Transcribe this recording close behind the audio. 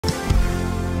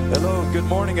Hello, good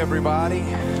morning, everybody.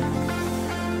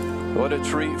 What a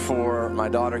treat for my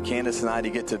daughter Candace and I to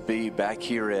get to be back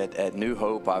here at New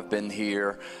Hope. I've been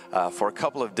here for a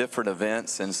couple of different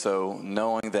events, and so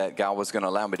knowing that God was going to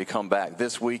allow me to come back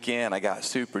this weekend, I got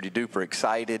super duper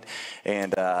excited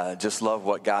and just love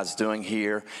what God's doing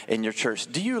here in your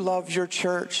church. Do you love your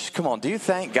church? Come on, do you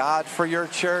thank God for your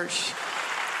church?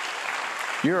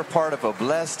 You're a part of a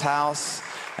blessed house,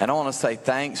 and I want to say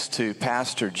thanks to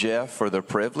Pastor Jeff for the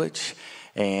privilege.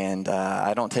 And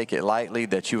I don't take it lightly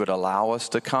that you would allow us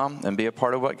to come and be a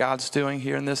part of what God's doing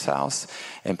here in this house.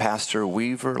 And Pastor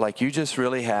Weaver, like you just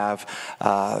really have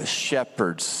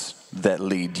shepherds that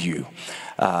lead you.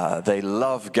 They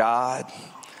love God.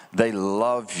 They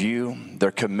love you.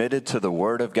 They're committed to the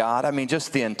Word of God. I mean,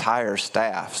 just the entire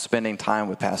staff, spending time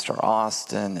with Pastor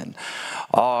Austin and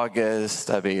August.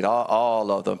 I mean,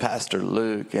 all of them, Pastor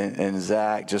Luke and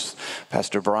Zach, just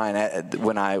Pastor Brian.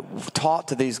 When I talk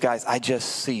to these guys, I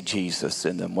just see Jesus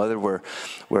in them. Whether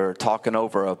we're talking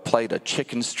over a plate of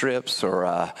chicken strips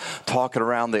or talking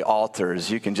around the altars,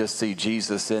 you can just see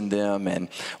Jesus in them. And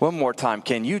one more time,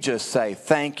 can you just say,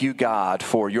 thank you, God,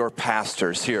 for your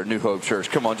pastors here at New Hope Church?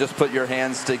 Come on, just put your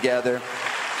hands together.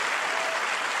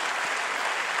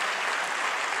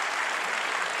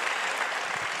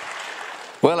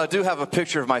 Well, I do have a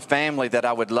picture of my family that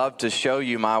I would love to show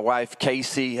you. My wife,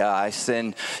 Casey, I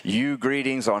send you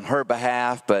greetings on her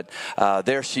behalf, but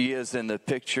there she is in the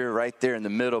picture right there in the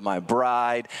middle, my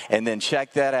bride. And then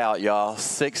check that out, y'all,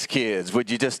 6 kids. Would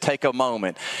you just take a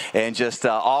moment and just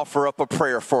offer up a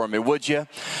prayer for me, would you?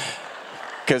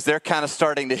 Because they're kind of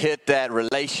starting to hit that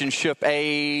relationship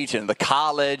age and the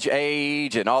college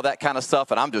age and all that kind of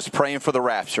stuff, and I'm just praying for the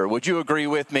rapture. Would you agree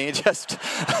with me?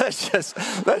 Let's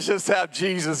just have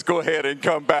Jesus go ahead and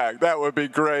come back. That would be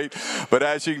great. But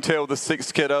as you can tell, the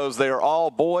 6 kiddos, they are all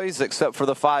boys except for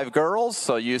the 5 girls,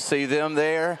 so you see them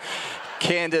there.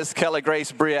 Candace, Kelly,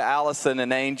 Grace, Bria, Allison,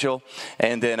 and Angel,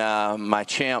 and then my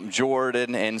champ,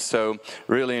 Jordan. And so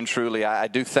really and truly, I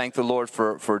do thank the Lord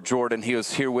for Jordan. He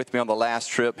was here with me on the last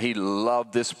trip. He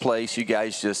loved this place. You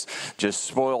guys just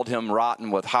spoiled him rotten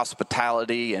with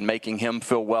hospitality and making him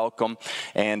feel welcome.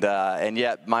 And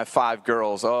yet my 5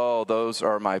 girls, oh, those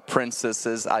are my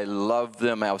princesses. I love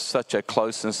them. I have such a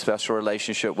close and special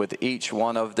relationship with each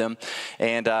one of them.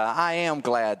 And I am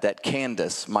glad that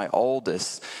Candace, my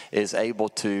oldest, is able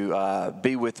to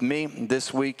be with me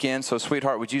this weekend. So,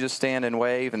 sweetheart, would you just stand and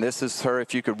wave? And this is her.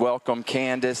 If you could welcome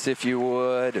Candace, if you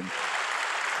would. And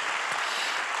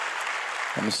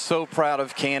I'm so proud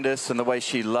of Candace and the way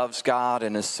she loves God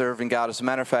and is serving God. As a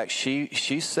matter of fact,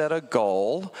 she set a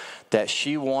goal that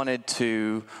she wanted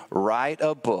to write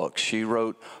a book. She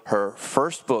wrote her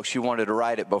first book. She wanted to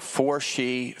write it before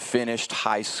she finished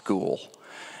high school.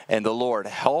 And the Lord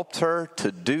helped her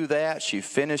to do that. She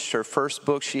finished her first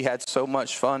book. She had so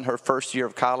much fun. Her first year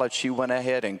of college, she went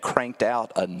ahead and cranked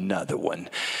out another one.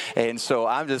 And so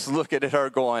I'm just looking at her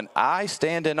going, I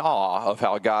stand in awe of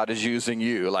how God is using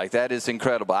you. Like, that is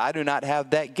incredible. I do not have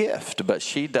that gift, but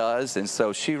she does. And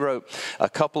so she wrote a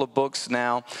couple of books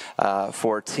now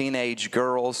for teenage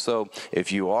girls. So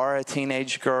if you are a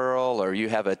teenage girl or you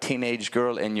have a teenage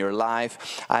girl in your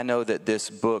life, I know that this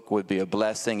book would be a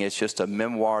blessing. It's just a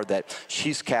memoir that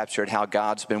she's captured how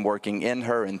God's been working in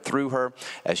her and through her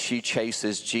as she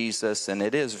chases Jesus, and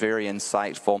it is very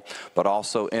insightful but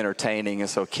also entertaining. And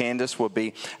so Candace will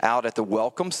be out at the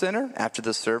Welcome Center after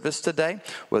the service today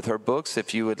with her books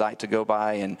if you would like to go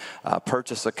by and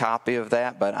purchase a copy of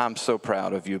that. But I'm so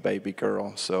proud of you, baby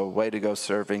girl. So way to go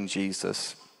serving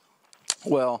Jesus.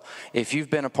 Well, if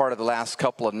you've been a part of the last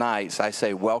couple of nights, I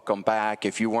say welcome back.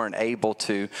 If you weren't able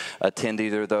to attend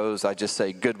either of those, I just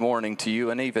say good morning to you,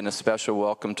 and even a special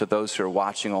welcome to those who are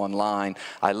watching online.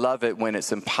 I love it when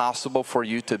it's impossible for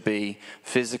you to be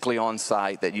physically on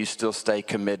site, that you still stay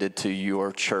committed to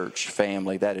your church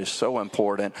family. That is so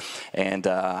important, and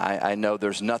I know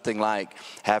there's nothing like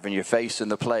having your face in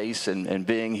the place and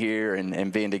being here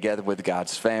and being together with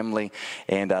God's family.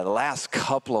 And the last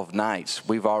couple of nights,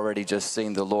 we've already just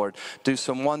seen the Lord do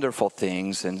some wonderful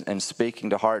things and speaking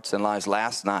to hearts and lives.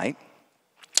 Last night,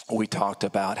 we talked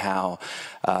about how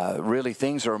really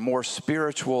things are more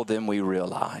spiritual than we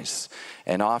realize.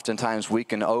 And oftentimes we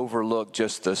can overlook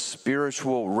just the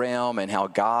spiritual realm and how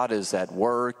God is at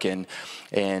work, and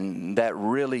that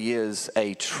really is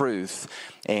a truth.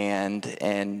 And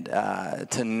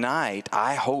tonight,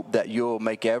 I hope that you'll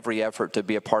make every effort to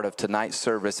be a part of tonight's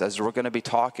service, as we're going to be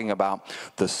talking about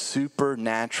the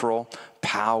supernatural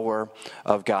power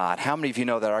of God. How many of you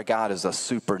know that our God is a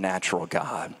supernatural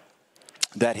God?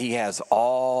 that he has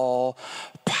all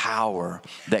power,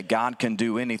 that God can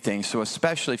do anything. So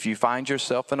especially if you find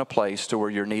yourself in a place to where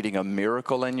you're needing a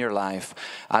miracle in your life,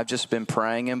 I've just been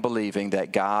praying and believing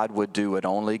that God would do what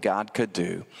only God could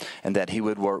do, and that he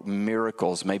would work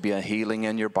miracles, maybe a healing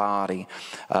in your body.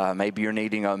 Maybe you're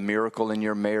needing a miracle in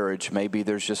your marriage. Maybe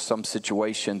there's just some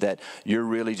situation that you're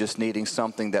really just needing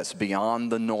something that's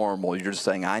beyond the normal. You're just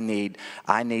saying, I need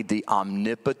the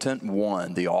omnipotent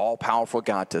one, the all-powerful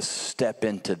God, to step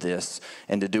into this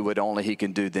and to do what only he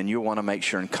can do. Then you want to make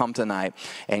sure and come tonight,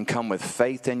 and come with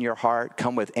faith in your heart,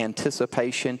 come with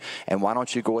anticipation, and why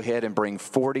don't you go ahead and bring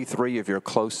 43 of your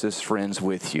closest friends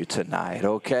with you tonight,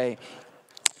 okay?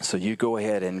 So you go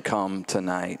ahead and come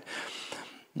tonight.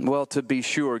 Well, to be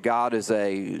sure, God is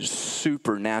a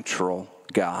supernatural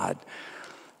God.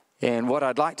 And what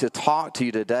I'd like to talk to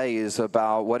you today is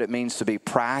about what it means to be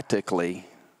practically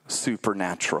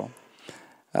supernatural.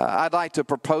 I'd like to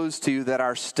propose to you that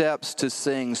our steps to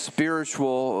seeing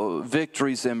spiritual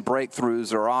victories and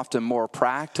breakthroughs are often more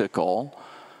practical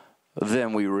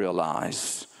than we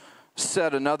realize.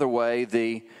 Said another way,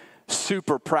 the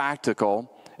super practical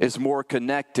is more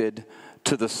connected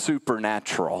to the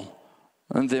supernatural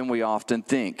than we often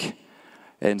think.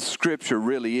 And Scripture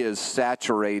really is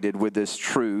saturated with this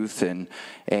truth,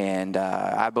 and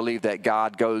I believe that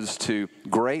God goes to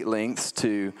great lengths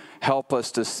to help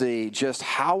us to see just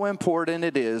how important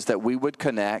it is that we would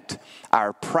connect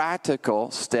our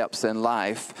practical steps in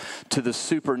life to the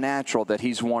supernatural that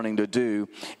he's wanting to do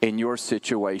in your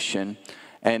situation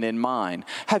and in mine.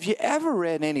 Have you ever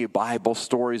read any Bible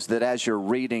stories that as you're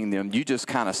reading them, you just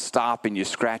kind of stop and you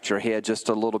scratch your head just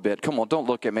a little bit? Come on, don't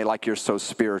look at me like you're so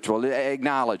spiritual.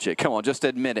 Acknowledge it. Come on, just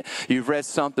admit it. You've read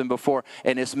something before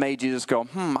and it's made you just go,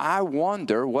 I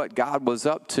wonder what God was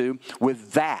up to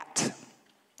with that.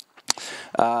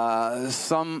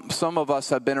 Some of us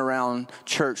have been around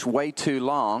church way too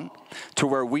long to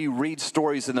where we read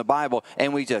stories in the Bible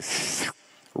and we just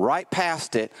right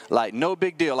past it, like no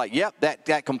big deal. Like, yep,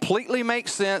 that completely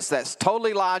makes sense. That's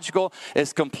totally logical.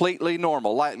 It's completely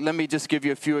normal. Like, let me just give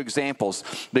you a few examples,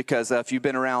 because if you've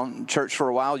been around church for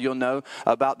a while, you'll know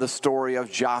about the story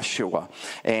of Joshua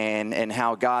and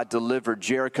how God delivered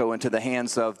Jericho into the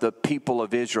hands of the people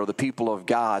of Israel, the people of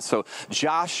God. So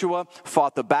Joshua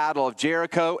fought the battle of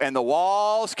Jericho, and the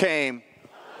walls came.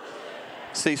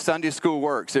 See, Sunday school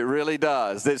works. It really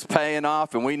does. It's paying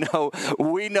off, and we know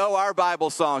our Bible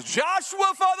songs.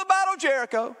 Joshua fought the battle of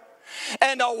Jericho,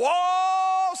 and the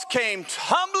walls came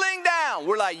tumbling down.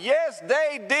 We're like, yes,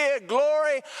 they did.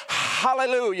 Glory,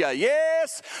 hallelujah.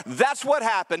 Yes, that's what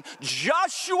happened.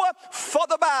 Joshua fought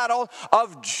the battle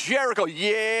of Jericho.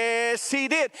 Yes, he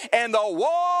did. And the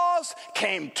walls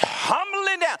came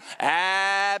tumbling down.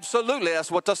 Absolutely.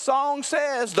 That's what the song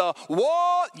says. The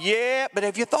wall, yeah. But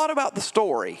have you thought about the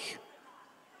story?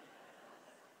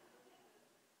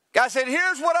 God said,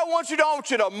 here's what I want you to do. I want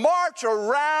you to march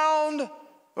around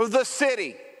the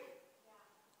city.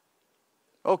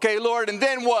 Okay, Lord, and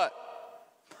then what?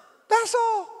 That's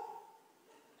all.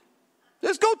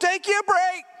 Just go take you a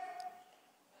break.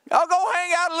 I'll go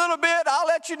hang out a little bit. I'll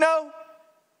let you know.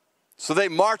 So they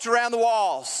march around the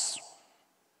walls.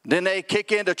 Then they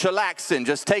kick into chillaxing,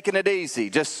 just taking it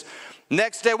easy. Just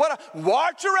next day,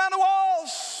 march around the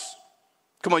walls.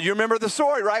 Come on, you remember the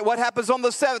story, right? What happens on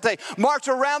the seventh day? March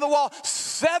around the wall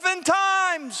 7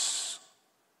 times.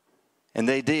 And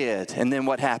they did. And then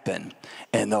what happened?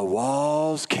 And the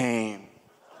walls came.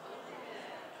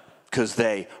 Because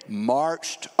they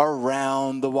marched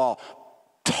around the wall.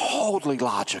 Totally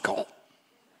logical.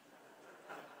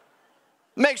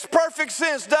 Makes perfect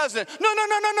sense, doesn't it?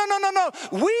 No.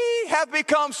 We have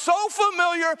become so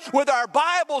familiar with our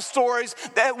Bible stories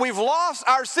that we've lost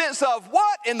our sense of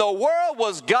what in the world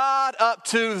was God up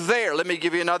to there. Let me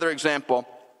give you another example.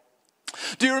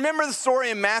 Do you remember the story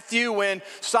in Matthew when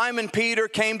Simon Peter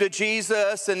came to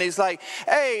Jesus and he's like,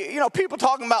 hey, people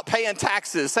talking about paying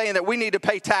taxes, saying that we need to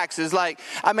pay taxes. Like,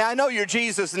 I know you're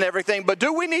Jesus and everything, but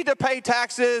do we need to pay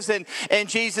taxes? And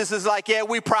Jesus is like, yeah,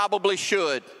 we probably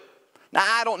should. Now,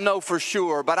 I don't know for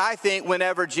sure, but I think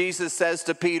whenever Jesus says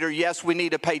to Peter, yes, we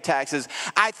need to pay taxes,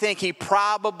 I think he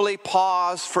probably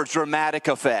paused for dramatic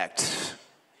effect.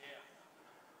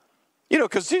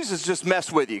 Because Jesus just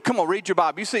messed with you. Come on, read your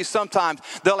Bible. You see sometimes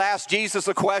they'll ask Jesus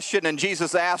a question and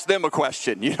Jesus asks them a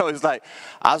question. It's like,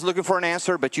 I was looking for an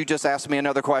answer, but you just asked me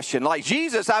another question. Like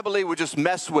Jesus, I believe, would just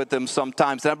mess with them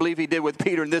sometimes. And I believe he did with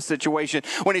Peter in this situation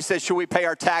when he said, should we pay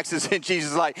our taxes? And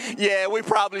Jesus is like, yeah, we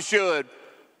probably should.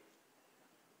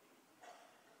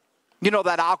 You know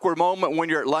that awkward moment when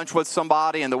you're at lunch with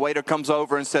somebody and the waiter comes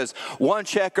over and says, 1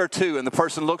 check or 2, and the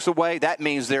person looks away? That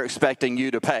means they're expecting you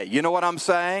to pay. You know what I'm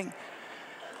saying?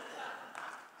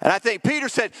 And I think Peter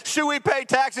said, should we pay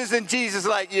taxes? And Jesus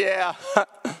like, yeah.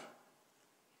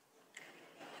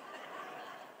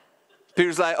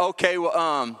 Peter's like, okay,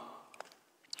 well,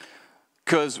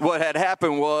 because what had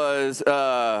happened was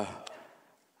I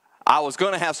was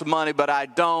going to have some money, but I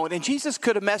don't. And Jesus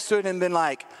could have messed with it and been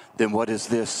like, then what is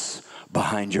this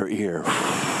behind your ear?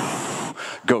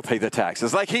 Go pay the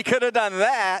taxes. Like he could have done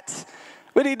that,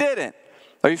 but he didn't.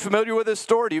 Are you familiar with this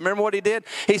story? Do you remember what he did?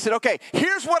 He said, okay,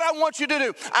 here's what I want you to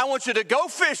do. I want you to go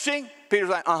fishing. Peter's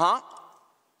like, uh-huh.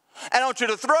 And I want you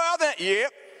to throw out that,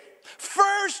 yep.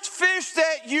 First fish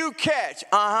that you catch,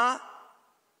 uh-huh.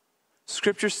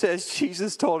 Scripture says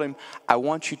Jesus told him, I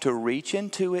want you to reach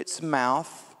into its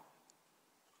mouth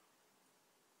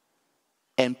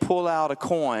and pull out a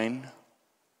coin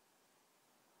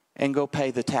and go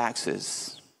pay the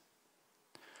taxes.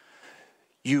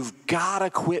 You've got to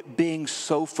quit being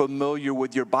so familiar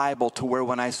with your Bible to where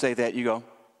when I say that, you go,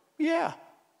 yeah.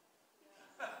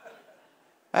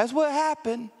 That's what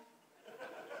happened.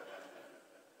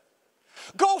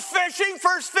 Go fishing,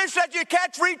 first fish that you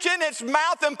catch, reach in its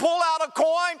mouth and pull out a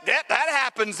coin. That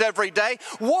happens every day.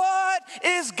 What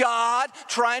is God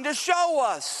trying to show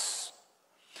us?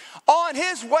 On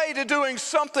his way to doing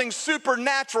something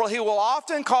supernatural, he will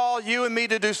often call you and me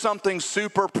to do something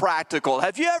super practical.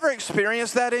 Have you ever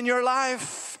experienced that in your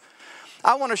life?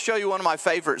 I want to show you one of my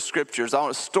favorite scriptures. I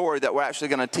want a story that we're actually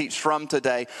going to teach from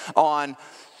today on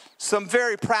some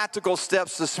very practical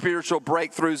steps to spiritual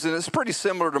breakthroughs. And it's pretty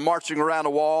similar to marching around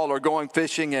a wall or going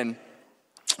fishing and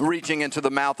reaching into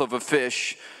the mouth of a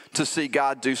fish to see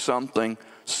God do something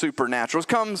supernatural. It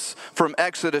comes from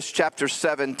Exodus chapter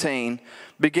 17,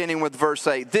 beginning with verse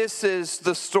 8. This is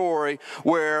the story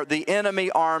where the enemy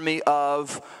army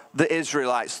of the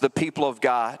Israelites, the people of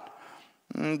God,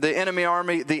 the enemy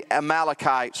army, the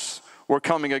Amalekites, were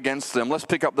coming against them. Let's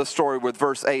pick up the story with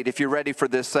verse 8. If you're ready for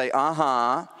this, say,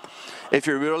 uh-huh. If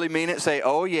you really mean it, say,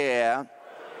 oh, yeah.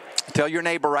 Tell your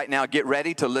neighbor right now, get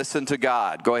ready to listen to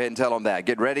God. Go ahead and tell them that.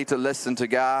 Get ready to listen to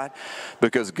God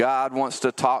because God wants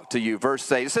to talk to you. Verse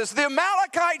 8, it says, the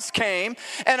Amalekites came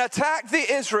and attacked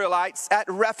the Israelites at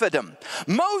Rephidim.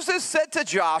 Moses said to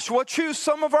Joshua, choose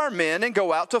some of our men and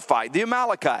go out to fight the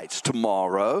Amalekites.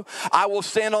 Tomorrow I will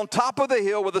stand on top of the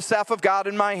hill with the staff of God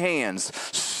in my hands.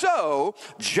 So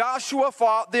Joshua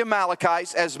fought the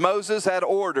Amalekites as Moses had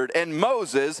ordered. And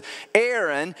Moses,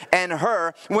 Aaron, and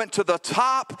Hur went to the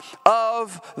top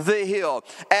of the hill.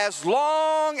 As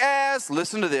long as,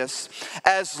 listen to this,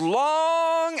 as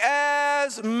long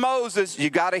as Moses, you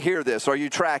got to hear this. Are you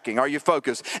tracking? Are you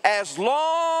focused? As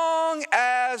long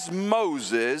as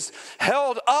Moses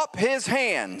held up his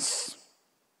hands,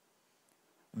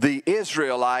 the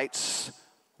Israelites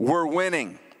were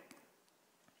winning.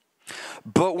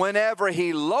 But whenever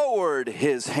he lowered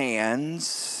his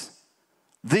hands,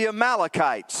 the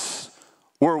Amalekites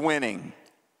were winning.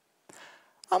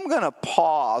 I'm going to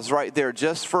pause right there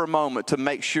just for a moment to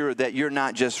make sure that you're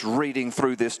not just reading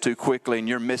through this too quickly and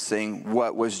you're missing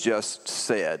what was just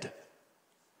said.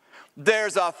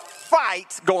 There's a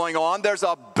fight going on. There's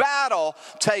a battle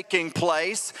taking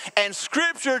place. And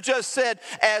Scripture just said,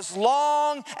 as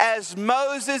long as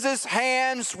Moses'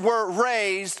 hands were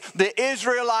raised, the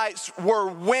Israelites were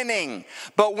winning.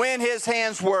 But when his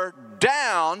hands were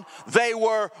down, they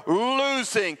were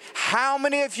losing. How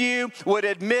many of you would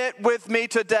admit with me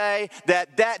today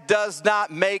that that does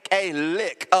not make a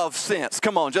lick of sense?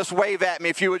 Come on, just wave at me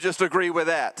if you would just agree with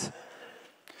that.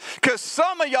 Because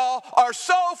some of y'all are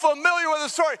so familiar with the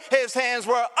story. His hands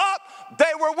were up,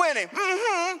 they were winning.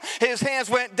 His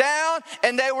hands went down,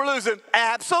 and they were losing.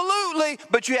 Absolutely.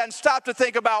 But you hadn't stopped to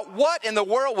think about what in the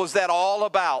world was that all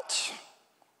about.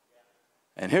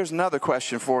 And here's another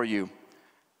question for you.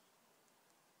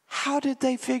 How did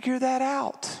they figure that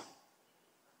out?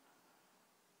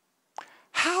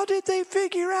 How did they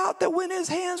figure out that when his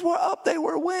hands were up, they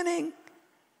were winning?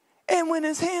 And when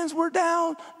his hands were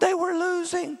down, they were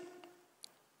losing.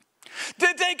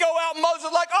 Did they go out and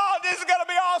Moses like, oh, this is going to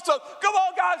be awesome. Come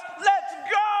on, guys, let's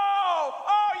go.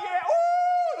 Oh, yeah.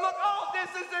 Ooh, look, oh, this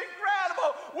is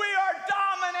incredible. We are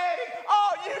dominating.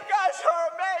 Oh, you guys are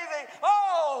amazing.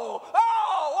 Oh,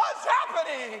 what's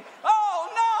happening? Oh,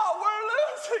 no, we're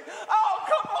losing. Oh,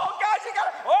 come on, guys, you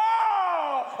got to,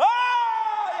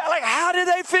 Like, how did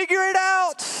they figure it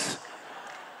out?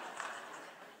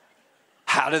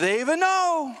 How do they even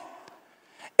know?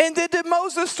 And then did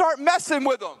Moses start messing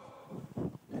with them?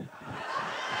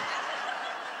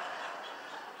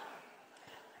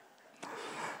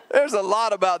 There's a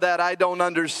lot about that I don't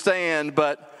understand,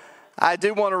 but I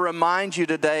do want to remind you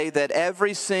today that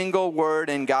every single word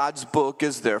in God's book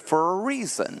is there for a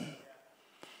reason.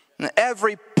 And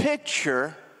every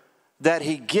picture that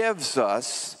he gives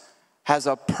us has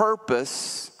a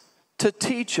purpose to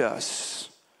teach us.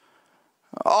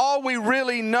 All we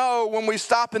really know when we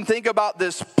stop and think about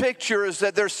this picture is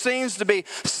that there seems to be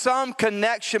some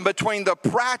connection between the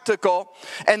practical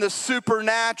and the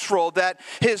supernatural, that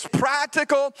his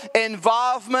practical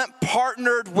involvement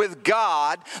partnered with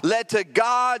God led to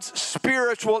God's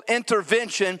spiritual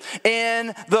intervention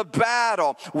in the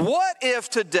battle. What if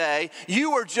today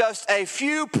you were just a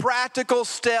few practical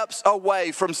steps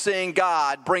away from seeing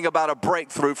God bring about a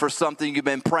breakthrough for something you've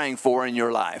been praying for in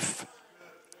your life?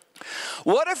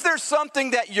 What if there's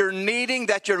something that you're needing,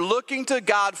 that you're looking to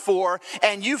God for,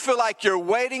 and you feel like you're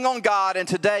waiting on God, and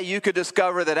today you could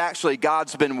discover that actually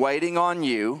God's been waiting on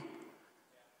you,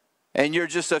 and you're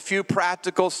just a few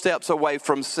practical steps away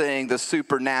from seeing the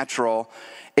supernatural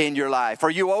in your life? Are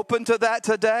you open to that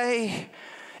today?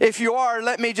 If you are,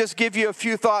 let me just give you a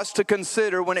few thoughts to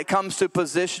consider when it comes to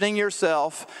positioning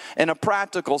yourself in a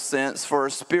practical sense for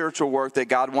a spiritual work that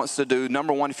God wants to do.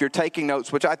 Number one, if you're taking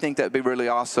notes, which I think that'd be really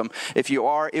awesome. If you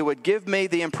are, it would give me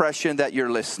the impression that you're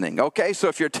listening. Okay, so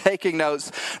if you're taking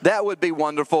notes, that would be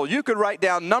wonderful. You could write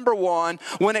down number one,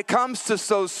 when it comes to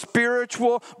those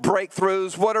spiritual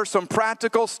breakthroughs, what are some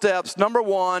practical steps? Number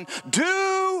one,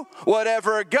 do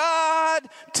whatever God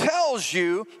tells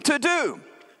you to do.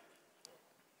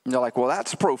 And you're like, well,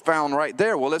 that's profound right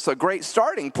there. Well, it's a great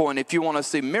starting point if you want to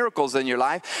see miracles in your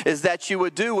life, is that you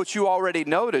would do what you already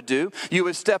know to do. You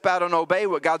would step out and obey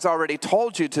what God's already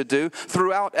told you to do.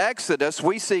 Throughout Exodus,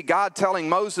 we see God telling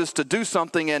Moses to do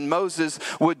something, and Moses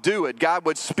would do it. God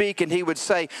would speak, and he would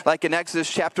say, like in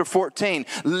Exodus chapter 14,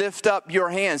 lift up your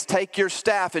hands, take your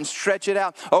staff, and stretch it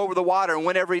out over the water. And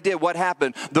whenever he did, what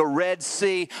happened? The Red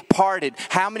Sea parted.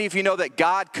 How many of you know that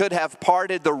God could have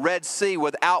parted the Red Sea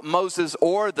without Moses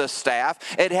or the staff?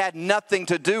 It had nothing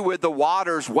to do with the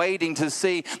waters waiting to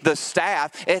see the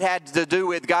staff. It had to do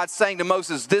with God saying to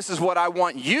Moses, this is what I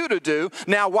want you to do.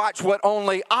 Now watch what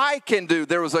only I can do.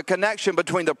 There was a connection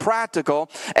between the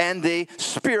practical and the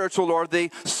spiritual, or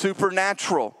the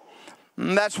supernatural.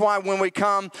 And that's why when we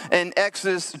come in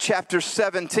Exodus chapter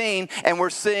 17 and we're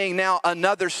seeing now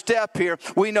another step here,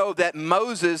 we know that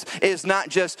Moses is not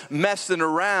just messing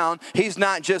around. He's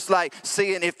not just like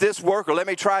seeing if this works, or let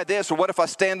me try this, or what if I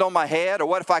stand on my head, or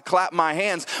what if I clap my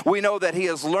hands. We know that he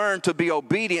has learned to be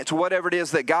obedient to whatever it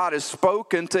is that God has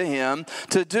spoken to him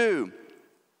to do.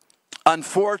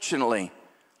 Unfortunately,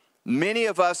 many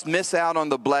of us miss out on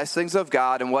the blessings of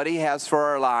God and what he has for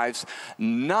our lives,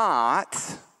 not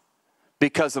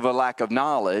because of a lack of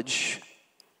knowledge,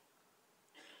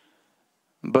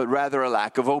 but rather a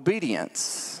lack of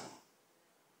obedience.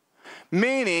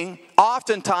 Meaning,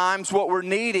 oftentimes what we're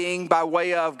needing by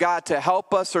way of God to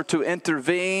help us or to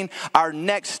intervene, our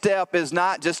next step is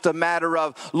not just a matter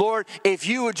of, Lord, if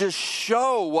you would just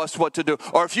show us what to do,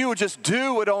 or if you would just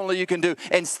do what only you can do.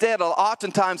 Instead,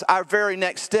 oftentimes our very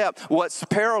next step, what's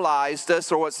paralyzed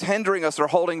us or what's hindering us or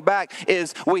holding back,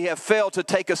 is we have failed to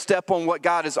take a step on what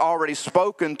God has already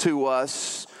spoken to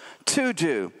us to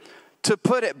do. To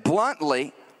put it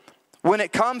bluntly, when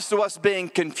it comes to us being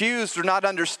confused or not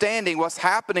understanding what's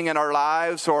happening in our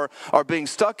lives, or being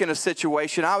stuck in a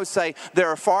situation, I would say there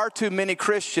are far too many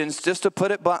Christians, just to put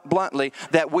it bluntly,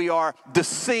 that we are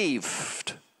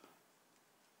deceived.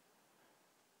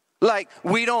 Like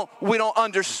we don't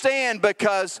understand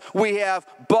because we have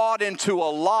bought into a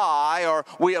lie, or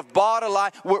we have bought a lie.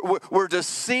 We're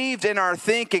deceived in our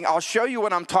thinking. I'll show you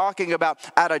what I'm talking about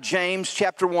out of James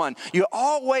chapter 1. You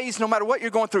always, no matter what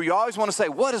you're going through, you always want to say,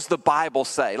 what does the Bible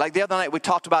say? Like the other night we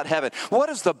talked about heaven. What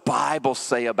does the Bible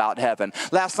say about heaven?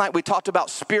 Last night we talked about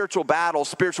spiritual battles,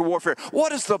 spiritual warfare. What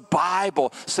does the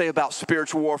Bible say about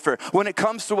spiritual warfare? When it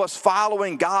comes to us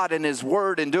following God and his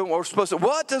word and doing what we're supposed to,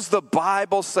 what does the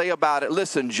Bible say about it?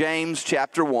 Listen, James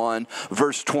chapter 1,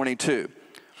 verse 22.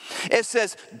 It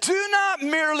says, do not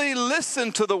merely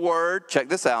listen to the word, check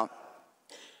this out,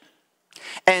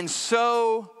 and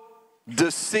so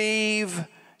deceive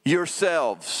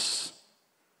yourselves.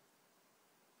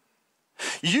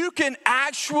 You can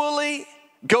actually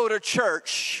go to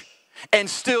church and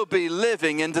still be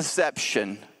living in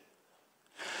deception.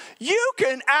 You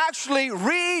can actually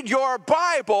read your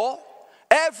Bible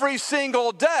every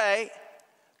single day,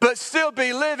 but still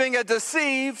be living a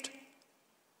deceived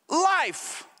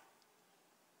life.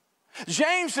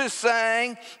 James is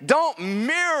saying, don't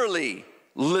merely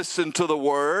listen to the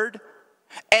word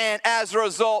and as a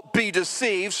result be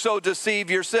deceived, so deceive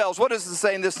yourselves. What does it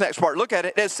say in this next part? Look at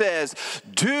it. It says,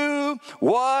 do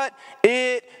what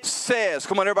it says.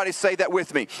 Come on, everybody say that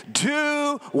with me.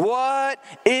 Do what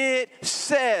it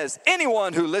says.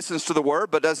 Anyone who listens to the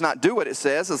word but does not do what it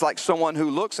says is like someone who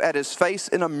looks at his face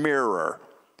in a mirror,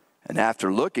 and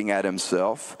after looking at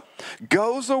himself,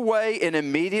 goes away and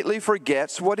immediately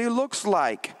forgets what he looks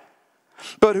like.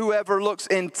 But whoever looks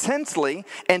intensely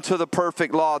into the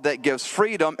perfect law that gives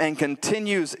freedom and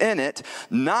continues in it,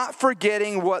 not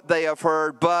forgetting what they have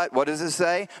heard, but, what does it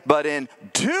say? But in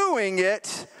doing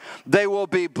it, they will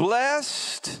be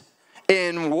blessed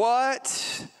in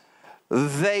what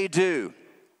they do.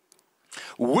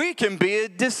 We can be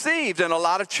deceived, and a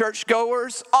lot of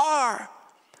churchgoers are.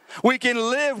 We can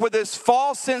live with this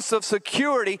false sense of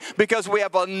security because we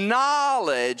have a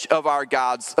knowledge of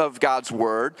God's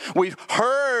word. We've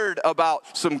heard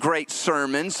about some great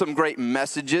sermons, some great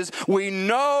messages. We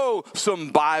know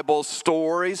some Bible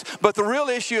stories. But the real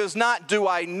issue is not, do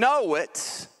I know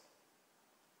it,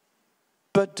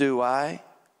 but do I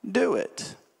do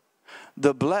it?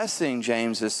 The blessing,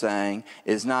 James is saying,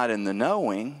 is not in the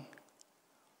knowing.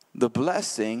 The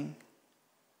blessing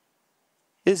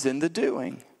is in the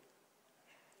doing.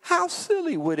 How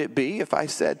silly would it be if I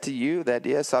said to you that,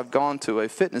 yes, I've gone to a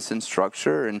fitness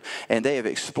instructor and they have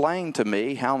explained to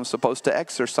me how I'm supposed to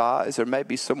exercise, or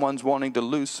maybe someone's wanting to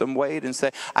lose some weight and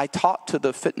say, I talked to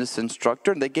the fitness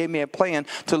instructor and they gave me a plan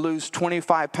to lose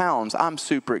 25 pounds. I'm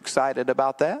super excited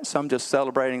about that, so I'm just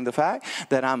celebrating the fact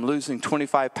that I'm losing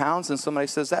 25 pounds, and somebody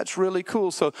says, that's really cool.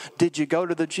 So did you go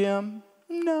to the gym?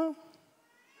 No.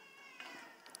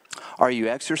 Are you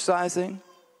exercising?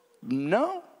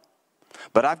 No.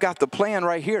 But I've got the plan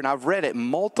right here, and I've read it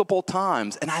multiple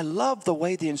times, and I love the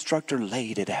way the instructor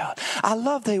laid it out. I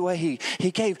love the way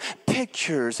he gave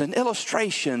pictures and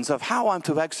illustrations of how I'm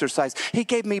to exercise. He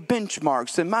gave me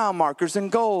benchmarks and mile markers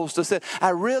and goals to say, I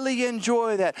really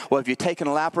enjoy that. Well, have you taken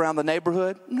a lap around the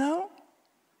neighborhood? No.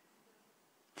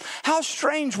 How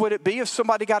strange would it be if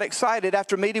somebody got excited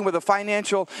after meeting with a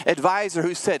financial advisor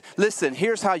who said, listen,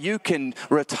 here's how you can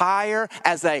retire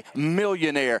as a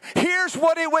millionaire. Here's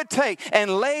what it would take,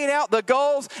 and laid out the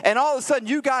goals, and all of a sudden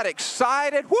you got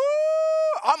excited. Woo!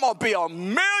 I'm going to be a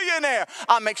millionaire.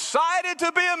 I'm excited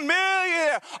to be a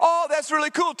millionaire. Oh, that's really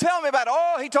cool. Tell me about it.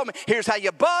 Oh, he told me, here's how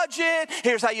you budget.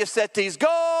 Here's how you set these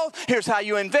goals. Here's how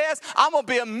you invest. I'm going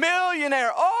to be a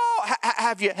millionaire. Oh,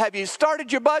 have you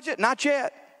started your budget? Not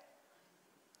yet.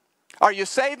 Are you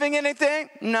saving anything?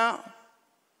 No.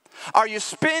 Are you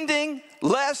spending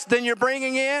less than you're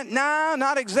bringing in? No,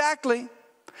 not exactly.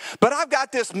 But I've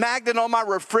got this magnet on my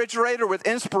refrigerator with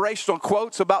inspirational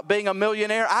quotes about being a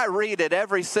millionaire. I read it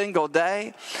every single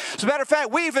day. As a matter of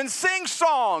fact, we even sing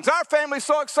songs. Our family's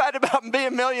so excited about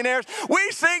being millionaires. We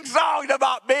sing songs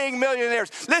about being millionaires.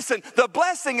 Listen, the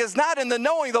blessing is not in the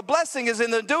knowing. The blessing is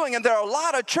in the doing. And there are a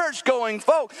lot of church-going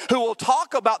folk who will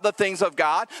talk about the things of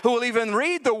God, who will even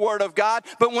read the Word of God.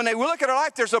 But when they look at our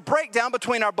life, there's a breakdown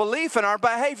between our belief and our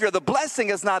behavior. The blessing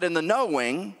is not in the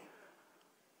knowing.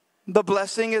 The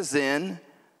blessing is in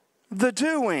the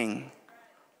doing.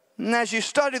 And as you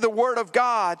study the Word of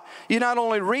God, you not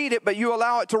only read it, but you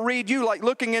allow it to read you, like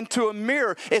looking into a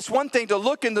mirror. It's one thing to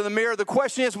look into the mirror. The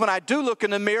question is, when I do look in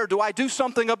the mirror, do I do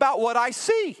something about what I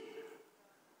see?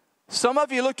 Some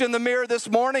of you looked in the mirror this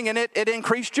morning and it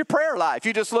increased your prayer life.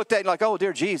 You just looked at it like, oh,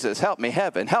 dear Jesus, help me,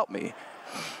 heaven, help me.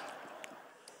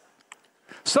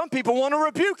 Some people want to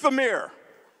rebuke the mirror.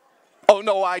 Oh,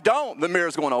 no, I don't. The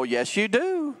mirror's going, oh, yes, you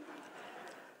do.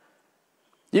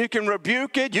 You can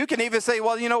rebuke it. You can even say,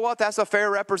 well, you know what? That's a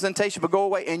fair representation, but go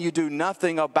away, and you do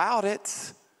nothing about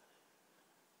it.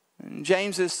 And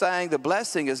James is saying the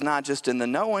blessing is not just in the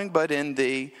knowing, but in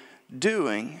the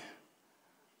doing.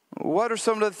 What are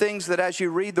some of the things that as you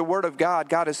read the Word of God,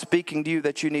 God is speaking to you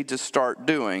that you need to start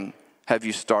doing? Have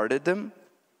you started them?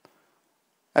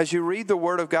 As you read the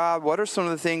Word of God, what are some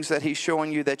of the things that He's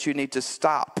showing you that you need to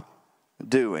stop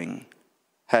doing?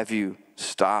 Have you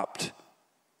stopped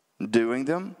doing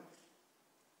them?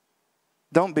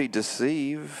 Don't be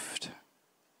deceived.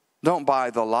 Don't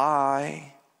buy the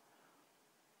lie.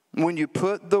 When you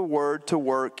put the Word to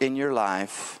work in your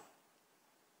life,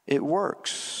 it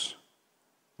works.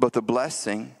 But the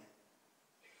blessing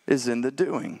is in the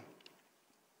doing.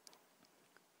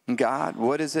 God,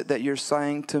 what is it that you're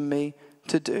saying to me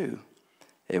to do?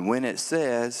 And when it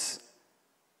says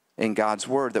in God's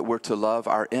Word that we're to love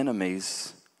our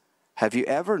enemies, have you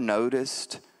ever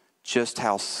noticed just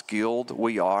how skilled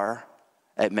we are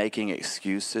at making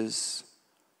excuses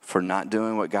for not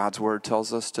doing what God's Word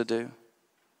tells us to do?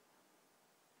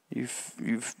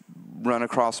 You've run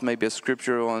across maybe a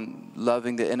scripture on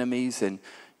loving the enemies, and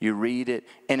you read it,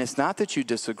 and it's not that you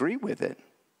disagree with it,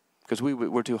 because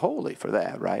we're too holy for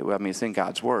that, right? Well, I mean, it's in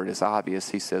God's word. It's obvious.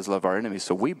 He says love our enemies,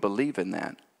 so we believe in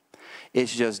that.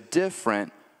 It's just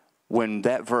different when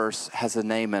that verse has a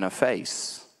name and a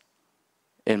face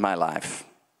in my life.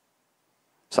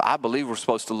 So I believe we're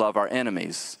supposed to love our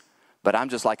enemies, but I'm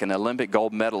just like an Olympic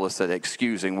gold medalist at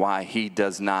excusing why he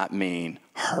does not mean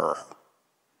her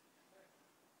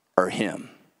or him.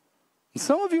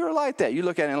 Some of you are like that. You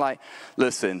look at it and like,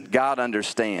 listen, God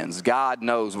understands. God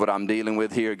knows what I'm dealing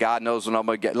with here. God knows what I'm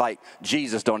going to get. Like,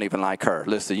 Jesus don't even like her.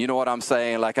 Listen, you know what I'm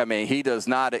saying? Like, I mean, he does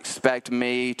not expect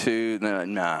me to,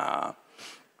 nah.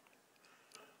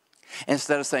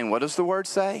 Instead of saying, what does the word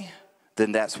say?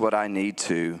 Then that's what I need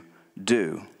to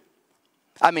do.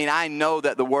 I mean, I know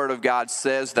that the Word of God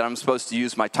says that I'm supposed to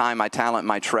use my time, my talent,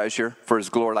 my treasure for His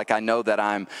glory. Like, I know that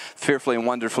I'm fearfully and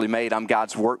wonderfully made. I'm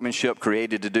God's workmanship,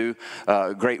 created to do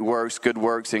great works, good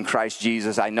works in Christ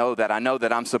Jesus. I know that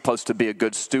I'm supposed to be a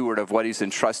good steward of what He's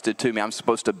entrusted to me. I'm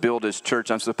supposed to build His church.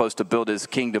 I'm supposed to build His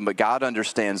kingdom. But God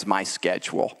understands my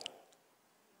schedule.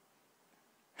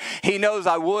 He knows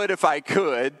I would if I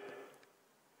could.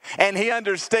 And He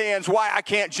understands why I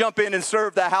can't jump in and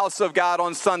serve the house of God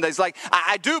on Sundays. Like,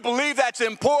 I do believe that's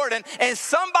important, and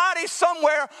somebody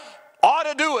somewhere ought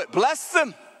to do it. Bless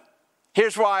them.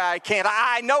 Here's why I can't.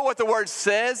 I know what the word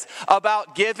says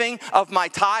about giving of my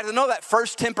tithe. I know that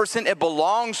first 10%, it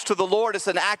belongs to the Lord. It's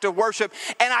an act of worship.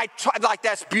 And like,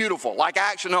 that's beautiful. Like,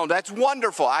 actually, no, that's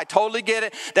wonderful. I totally get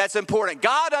it. That's important.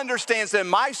 God understands that in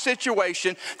my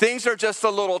situation, things are just a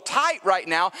little tight right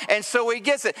now. And so He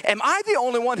gets it. Am I the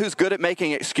only one who's good at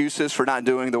making excuses for not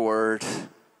doing the word?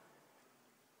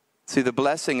 See, the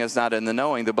blessing is not in the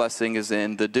knowing. The blessing is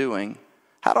in the doing.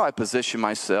 How do I position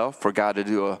myself for God to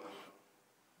do a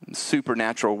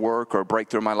supernatural work or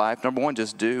breakthrough in my life? Number one,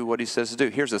 just do what He says to do.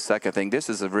 Here's the second thing. This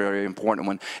is a very important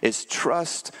one. It's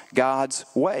trust God's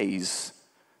ways.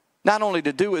 Not only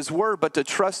to do His word, but to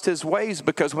trust His ways.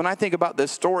 Because when I think about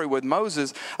this story with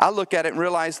Moses, I look at it and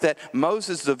realize that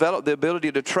Moses developed the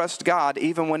ability to trust God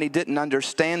even when he didn't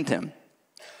understand Him.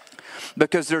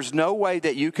 Because there's no way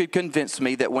that you could convince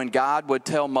me that when God would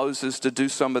tell Moses to do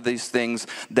some of these things,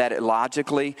 that it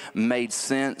logically made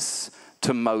sense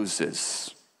to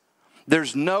Moses.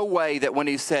 There's no way that when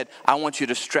He said, I want you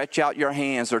to stretch out your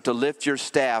hands or to lift your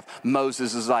staff,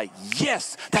 Moses is like,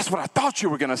 yes, that's what I thought you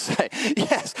were going to say.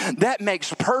 Yes, that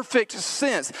makes perfect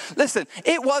sense. Listen,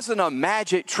 it wasn't a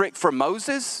magic trick for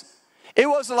Moses. It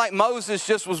wasn't like Moses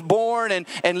just was born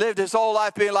and lived his whole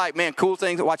life being like, man, cool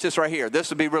things. Watch this right here. This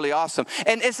would be really awesome.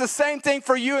 And it's the same thing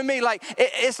for you and me. Like,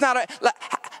 it's not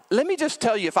let me just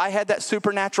tell you, if I had that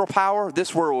supernatural power,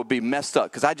 this world would be messed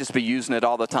up because I'd just be using it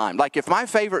all the time. Like, if my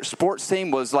favorite sports team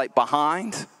was like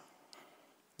behind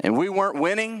and we weren't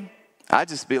winning, I'd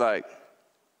just be like,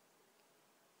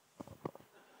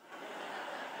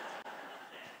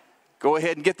 go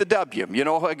ahead and get the W. You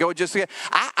know, go just get.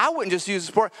 I wouldn't just use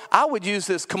the sport. I would use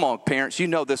this. Come on, parents. You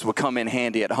know this would come in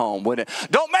handy at home, wouldn't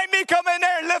it? Don't make me come in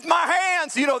there and lift my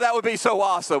hands. You know that would be so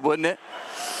awesome, wouldn't it?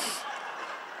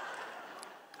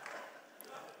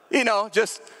 You know,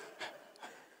 just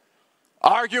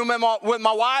arguing with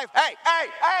my wife. Hey.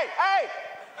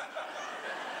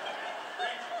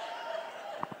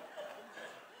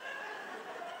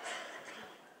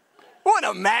 What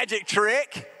a magic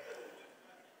trick.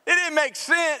 It didn't make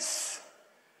sense.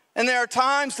 And there are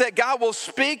times that God will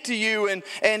speak to you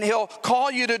and He'll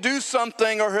call you to do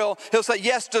something, or He'll say,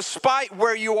 yes, despite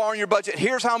where you are in your budget,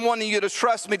 here's how I'm wanting you to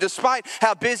trust me. Despite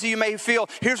how busy you may feel,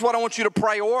 here's what I want you to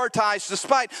prioritize.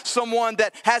 Despite someone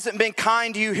that hasn't been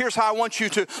kind to you, here's how I want you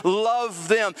to love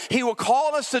them. He will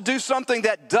call us to do something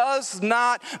that does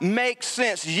not make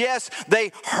sense. Yes,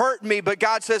 they hurt me, but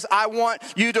God says, I want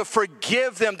you to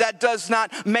forgive them. That does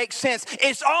not make sense.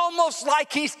 It's almost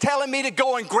like He's telling me to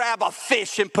go and grab a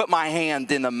fish and put my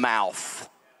hand in the mouth.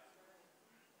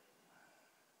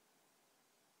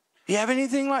 You have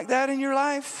anything like that in your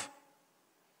life?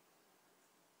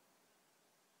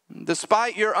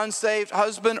 Despite your unsaved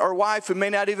husband or wife who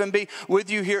may not even be with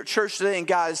you here at church today, and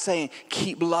God is saying,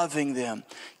 keep loving them,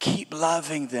 keep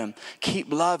loving them,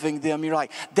 keep loving them. You're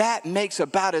like, that makes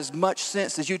about as much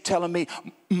sense as you telling me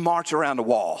march around the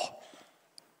wall.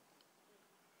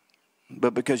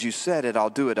 But because you said it, I'll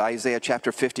do it. Isaiah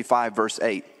chapter 55, verse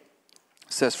 8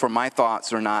 says, for my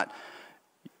thoughts are not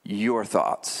your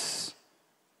thoughts,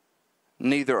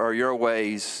 neither are your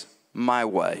ways my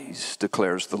ways,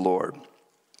 declares the Lord.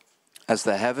 As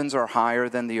the heavens are higher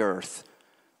than the earth,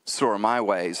 so are my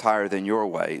ways higher than your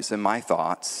ways, and my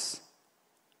thoughts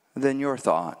than your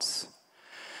thoughts.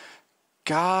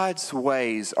 God's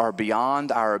ways are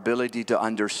beyond our ability to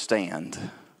understand,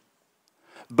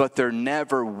 but they're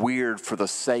never weird for the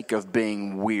sake of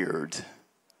being weird.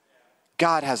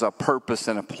 God has a purpose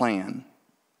and a plan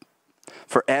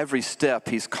for every step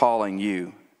he's calling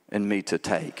you and me to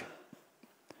take.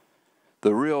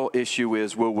 The real issue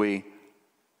is, will we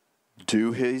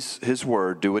do his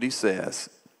word, do what he says,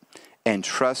 and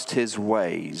trust his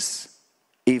ways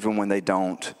even when they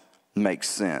don't make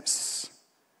sense?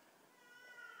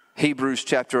 Hebrews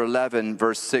chapter 11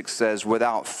 verse 6 says,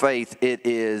 without faith it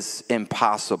is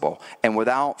impossible. And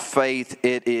without faith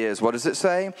it is, what does it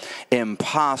say?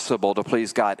 Impossible to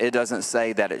please God. It doesn't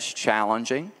say that it's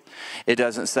challenging. It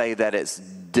doesn't say that it's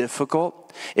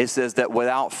difficult. It says that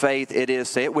without faith it is,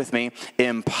 say it with me,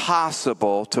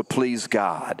 impossible to please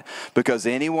God. Because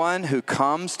anyone who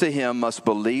comes to him must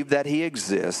believe that he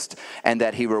exists and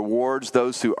that he rewards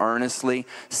those who earnestly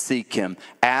seek him.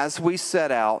 As we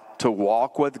set out to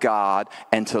walk with God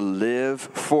and to live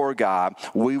for God,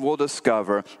 we will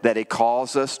discover that he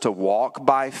calls us to walk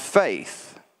by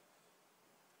faith,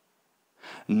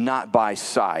 not by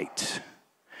sight.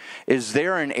 Is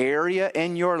there an area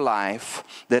in your life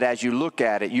that as you look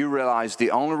at it, you realize the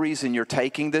only reason you're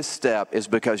taking this step is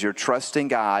because you're trusting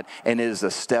God and it is a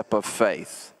step of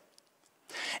faith?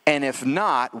 And if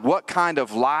not, what kind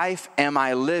of life am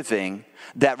I living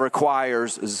that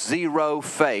requires zero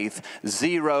faith,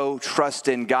 zero trust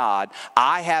in God?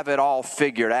 I have it all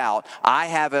figured out. I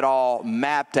have it all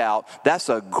mapped out. That's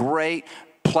a great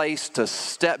place to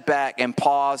step back and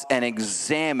pause and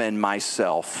examine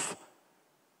myself,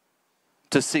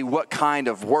 to see what kind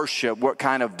of worship, what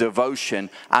kind of devotion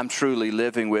I'm truly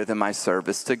living with in my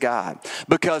service to God.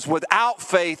 Because without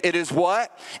faith, it is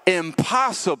what?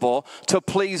 Impossible to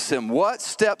please him. What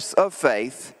steps of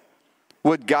faith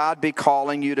would God be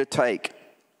calling you to take?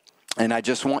 And I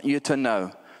just want you to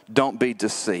know, don't be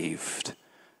deceived.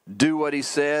 Do what he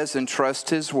says and trust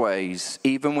his ways,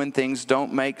 even when things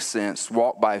don't make sense.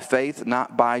 Walk by faith,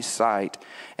 not by sight,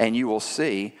 and you will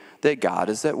see that God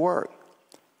is at work.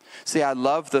 See, I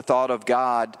love the thought of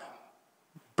God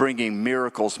bringing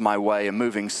miracles my way and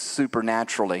moving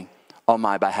supernaturally on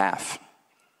my behalf.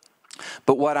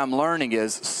 But what I'm learning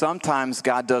is sometimes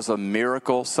God does a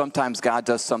miracle, sometimes God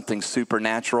does something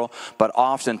supernatural, but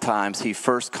oftentimes he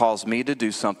first calls me to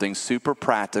do something super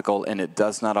practical, and it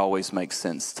does not always make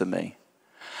sense to me.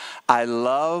 I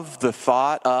love the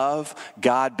thought of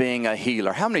God being a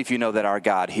healer. How many of you know that our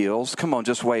God heals? Come on,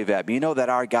 just wave at me. You know that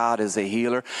our God is a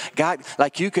healer. God,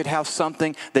 like you could have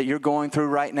something that you're going through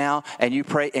right now, and you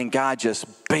pray, and God just,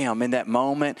 bam, in that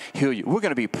moment, heal you. We're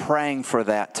going to be praying for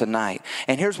that tonight.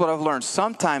 And here's what I've learned.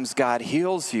 Sometimes God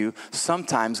heals you.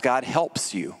 Sometimes God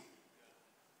helps you.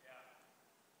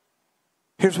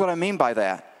 Here's what I mean by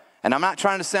that. And I'm not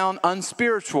trying to sound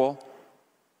unspiritual.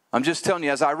 I'm just telling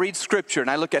you, as I read scripture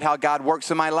and I look at how God works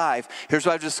in my life, here's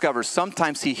what I've discovered.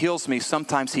 Sometimes he heals me,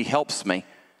 sometimes he helps me.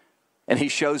 And he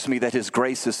shows me that his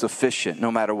grace is sufficient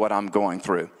no matter what I'm going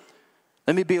through.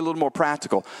 Let me be a little more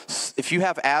practical. If you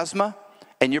have asthma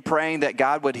and you're praying that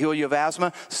God would heal you of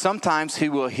asthma, sometimes he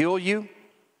will heal you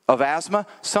of asthma.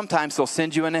 Sometimes he'll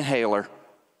send you an inhaler.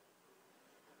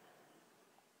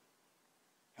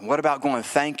 And what about going,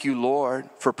 thank you, Lord,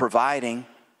 for providing?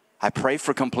 I pray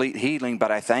for complete healing,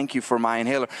 but I thank you for my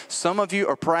inhaler. Some of you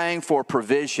are praying for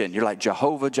provision. You're like,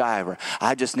 Jehovah Jireh,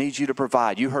 I just need you to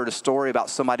provide. You heard a story about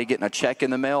somebody getting a check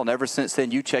in the mail, and ever since then,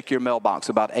 you check your mailbox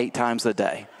about 8 times a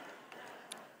day.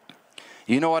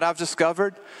 You know what I've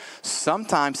discovered?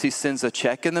 Sometimes he sends a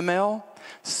check in the mail.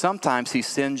 Sometimes he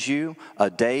sends you a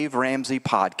Dave Ramsey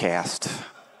podcast.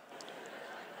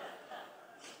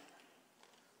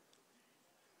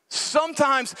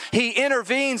 Sometimes he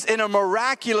intervenes in a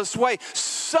miraculous way.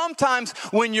 Sometimes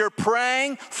when you're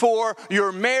praying for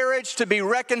your marriage to be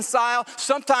reconciled,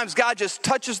 sometimes God just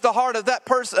touches the heart of that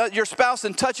person, your spouse,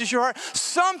 and touches your heart.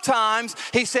 Sometimes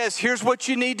he says, here's what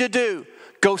you need to do.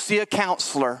 Go see a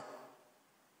counselor.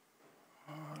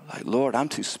 Like, Lord, I'm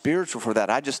too spiritual for that.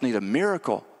 I just need a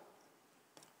miracle.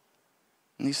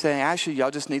 And he's saying, actually,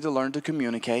 y'all just need to learn to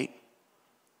communicate.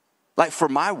 Like for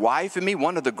my wife and me,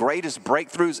 one of the greatest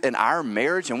breakthroughs in our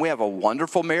marriage, and we have a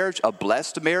wonderful marriage, a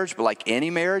blessed marriage, but like any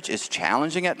marriage, it's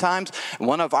challenging at times.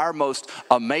 One of our most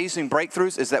amazing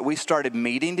breakthroughs is that we started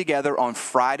meeting together on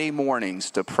Friday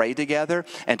mornings to pray together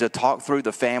and to talk through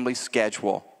the family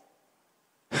schedule.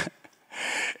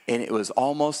 And it was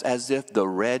almost as if the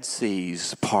Red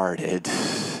Seas parted.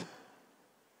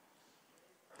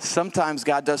 Sometimes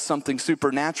God does something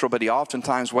supernatural, but he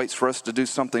oftentimes waits for us to do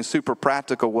something super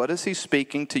practical. What is he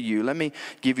speaking to you? Let me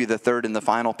give you the third and the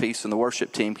final piece, and the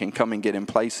worship team can come and get in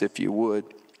place if you would.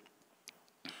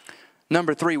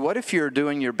 Number 3, what if you're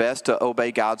doing your best to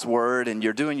obey God's word and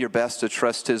you're doing your best to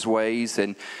trust his ways,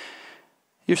 and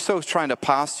you're so trying to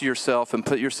posture yourself and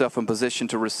put yourself in position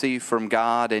to receive from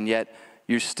God, and yet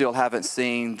you still haven't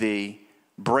seen the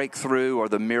breakthrough or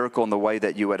the miracle in the way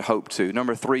that you had hoped to?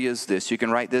 Number 3 is this. You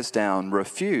can write this down.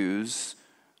 Refuse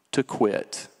to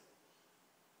quit.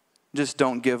 Just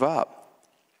don't give up.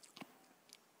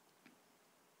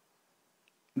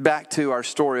 Back to our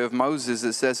story of Moses,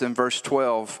 it says in verse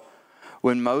 12,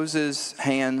 when Moses'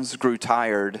 hands grew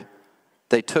tired,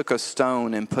 they took a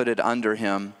stone and put it under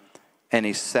him, and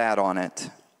he sat on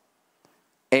it.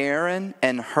 Aaron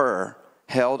and Hur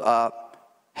held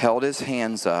his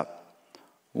hands up,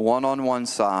 one on one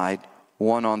side,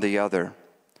 one on the other,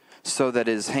 so that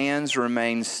his hands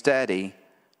remained steady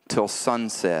till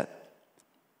sunset.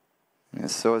 And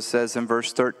so it says in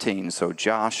verse 13, so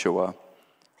Joshua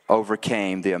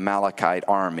overcame the Amalekite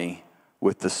army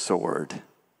with the sword.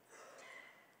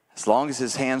 As long as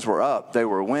his hands were up, they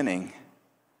were winning.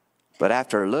 But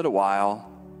after a little while,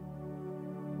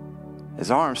 his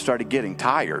arms started getting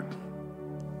tired.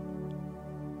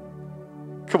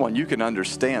 Come on, you can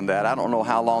understand that. I don't know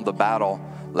how long the battle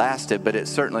lasted, but it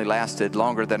certainly lasted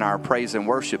longer than our praise and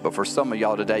worship. But for some of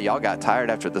y'all today, y'all got tired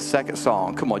after the second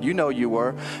song. Come on, you know you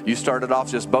were. You started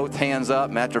off just both hands up,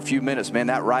 and after a few minutes, man,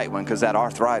 that right one, because that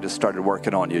arthritis started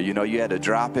working on you. You know, you had to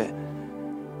drop it.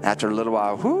 After a little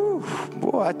while, whoo,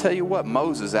 boy, I tell you what,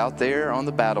 Moses out there on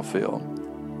the battlefield.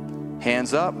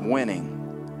 Hands up,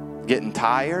 winning. Getting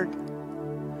tired.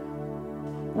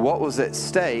 What was at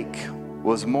stake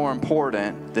was more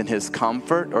important than his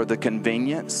comfort or the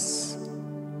convenience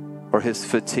or his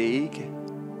fatigue.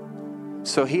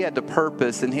 So he had to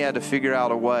purpose, and he had to figure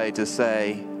out a way to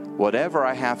say, whatever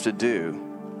I have to do,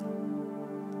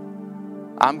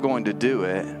 I'm going to do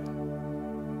it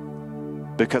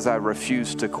because I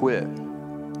refuse to quit.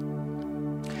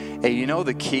 Hey, you know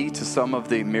the key to some of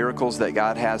the miracles that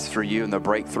God has for you and the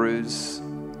breakthroughs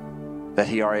that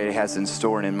he already has in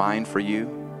store and in mind for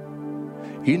you?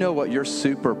 You know what your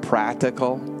super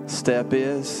practical step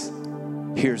is?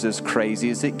 Here's as crazy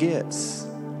as it gets.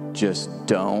 Just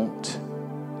don't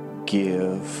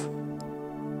give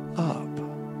up.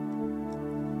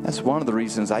 That's one of the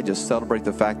reasons I just celebrate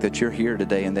the fact that you're here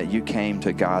today and that you came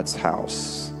to God's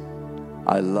house.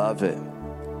 I love it.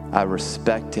 I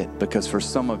respect it, because for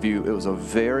some of you, it was a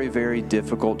very, very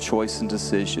difficult choice and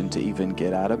decision to even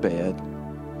get out of bed,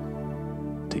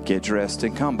 to get dressed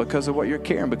and come because of what you're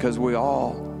carrying, because we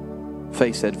all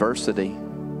face adversity.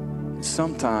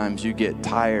 Sometimes you get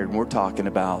tired, and we're talking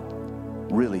about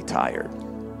really tired,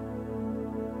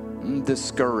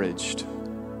 discouraged.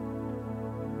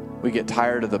 We get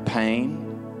tired of the pain.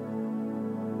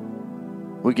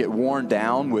 We get worn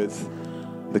down with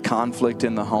the conflict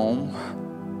in the home.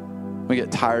 We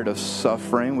get tired of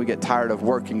suffering. We get tired of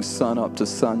working sun up to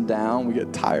sundown. We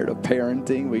get tired of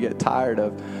parenting. We get tired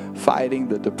of fighting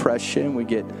the depression. We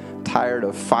get tired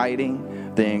of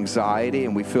fighting the anxiety,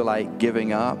 and we feel like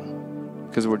giving up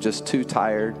because we're just too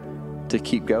tired to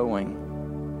keep going.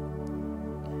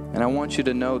 And I want you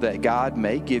to know that God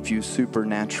may give you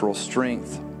supernatural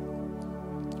strength,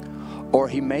 or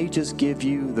he may just give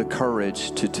you the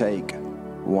courage to take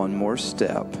one more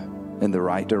step in the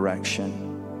right direction.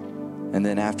 And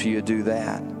then after you do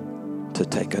that, to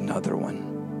take another one.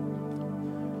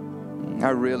 I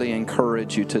really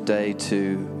encourage you today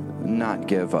to not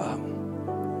give up.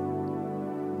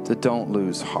 To don't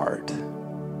lose heart.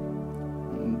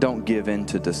 Don't give in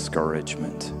to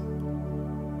discouragement.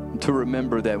 To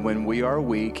remember that when we are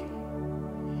weak,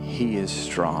 he is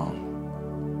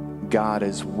strong. God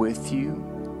is with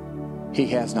you. He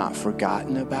has not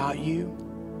forgotten about you.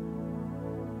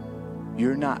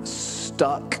 You're not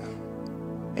stuck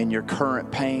in your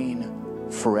current pain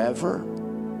forever.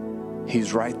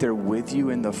 He's right there with you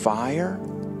in the fire,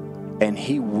 and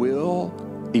he will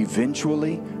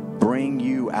eventually bring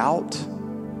you out.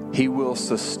 He will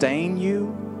sustain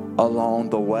you along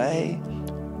the way.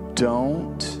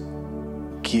 Don't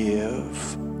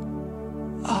give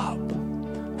up.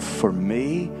 For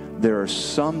me, there are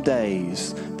some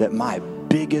days that my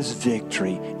biggest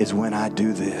victory is when I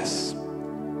do this,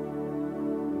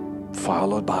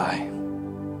 followed by.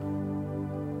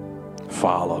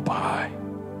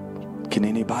 Can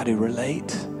anybody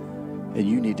relate? And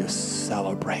you need to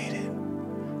celebrate it.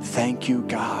 Thank you,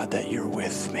 God, that you're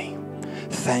with me.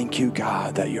 Thank you,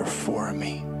 God, that you're for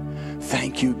me.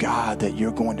 Thank you, God, that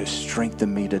you're going to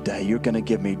strengthen me today. You're going to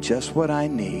give me just what I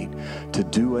need to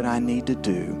do what I need to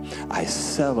do. I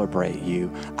celebrate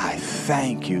you. I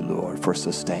thank you, Lord, for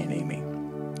sustaining me.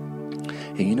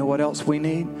 And you know what else we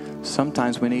need?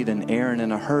 Sometimes we need an Aaron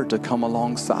and a Hur to come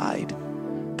alongside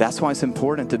That's why it's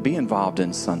important to be involved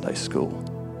in Sunday school.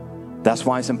 That's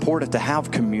why it's important to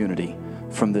have community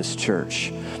from this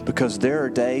church, because there are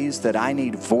days that I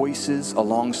need voices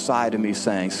alongside of me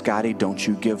saying, Scotty, don't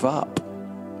you give up.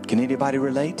 Can anybody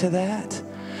relate to that?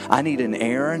 I need an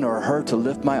Aaron or her to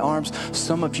lift my arms.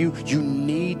 Some of you, you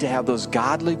need to have those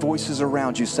godly voices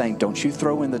around you saying, don't you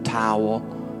throw in the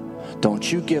towel.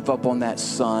 Don't you give up on that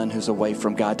son who's away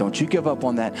from God. Don't you give up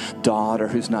on that daughter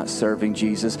who's not serving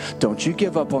Jesus. Don't you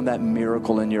give up on that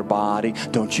miracle in your body.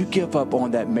 Don't you give up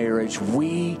on that marriage.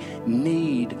 We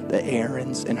need the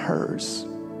Aarons and hers.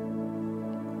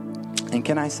 And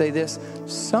can I say this?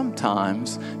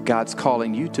 Sometimes God's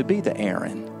calling you to be the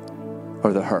Aaron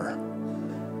or the her.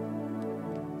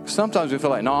 Sometimes we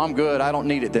feel like, no, I'm good. I don't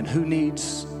need it. Then who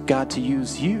needs God to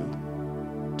use you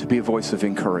to be a voice of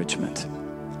encouragement?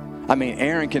 I mean,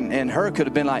 Aaron and her could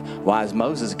have been like, why does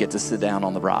Moses get to sit down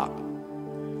on the rock?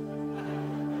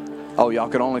 Oh, y'all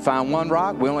could only find one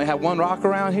rock? We only have one rock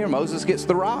around here. Moses gets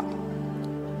the rock.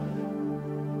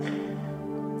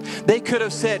 They could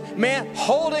have said, man,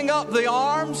 holding up the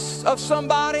arms of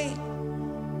somebody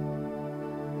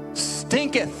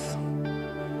stinketh.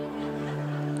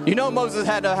 You know Moses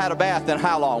had to have had a bath in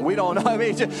how long? We don't know. I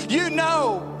mean, you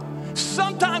know,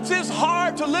 sometimes it's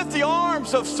hard to lift the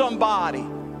arms of somebody.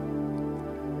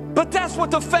 But that's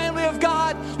what the family of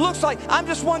God looks like. I'm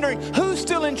just wondering, who's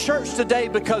still in church today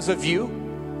because of you?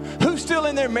 Who's still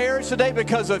in their marriage today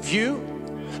because of you?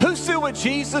 Who's still with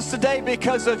Jesus today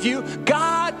because of you?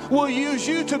 God will use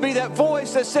you to be that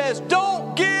voice that says,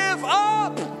 don't give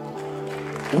up.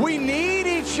 We need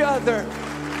each other.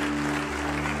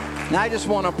 And I just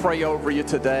want to pray over you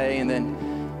today, and then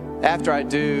after I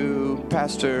do,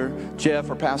 Pastor Jeff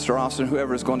or Pastor Austin,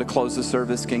 whoever is going to close the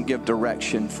service, can give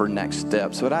direction for next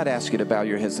steps. But I'd ask you to bow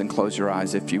your heads and close your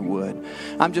eyes if you would.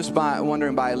 I'm just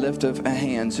wondering, by a lift of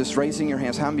hands, just raising your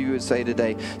hands, how many of you would say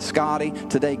today, Scotty,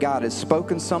 today God has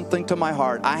spoken something to my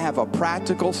heart. I have a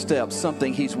practical step,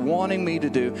 something He's wanting me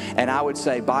to do. And I would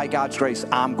say, by God's grace,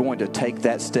 I'm going to take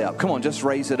that step. Come on, just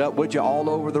raise it up, would you, all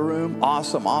over the room?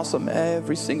 Awesome, awesome.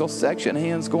 Every single section,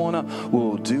 hands going up.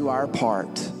 We'll do our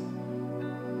part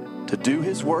to do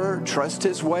His word, trust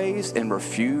His ways, and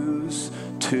refuse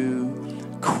to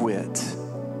quit.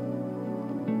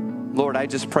 Lord, I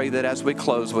just pray that as we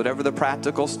close, whatever the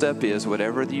practical step is,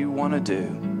 whatever you want to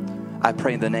do, I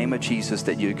pray in the name of Jesus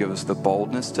that you give us the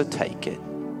boldness to take it.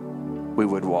 We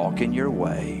would walk in your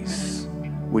ways.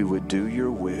 We would do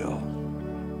your will.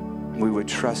 We would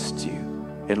trust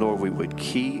you. And Lord, we would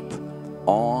keep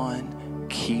on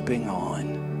keeping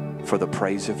on for the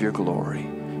praise of your glory.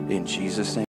 In Jesus' name.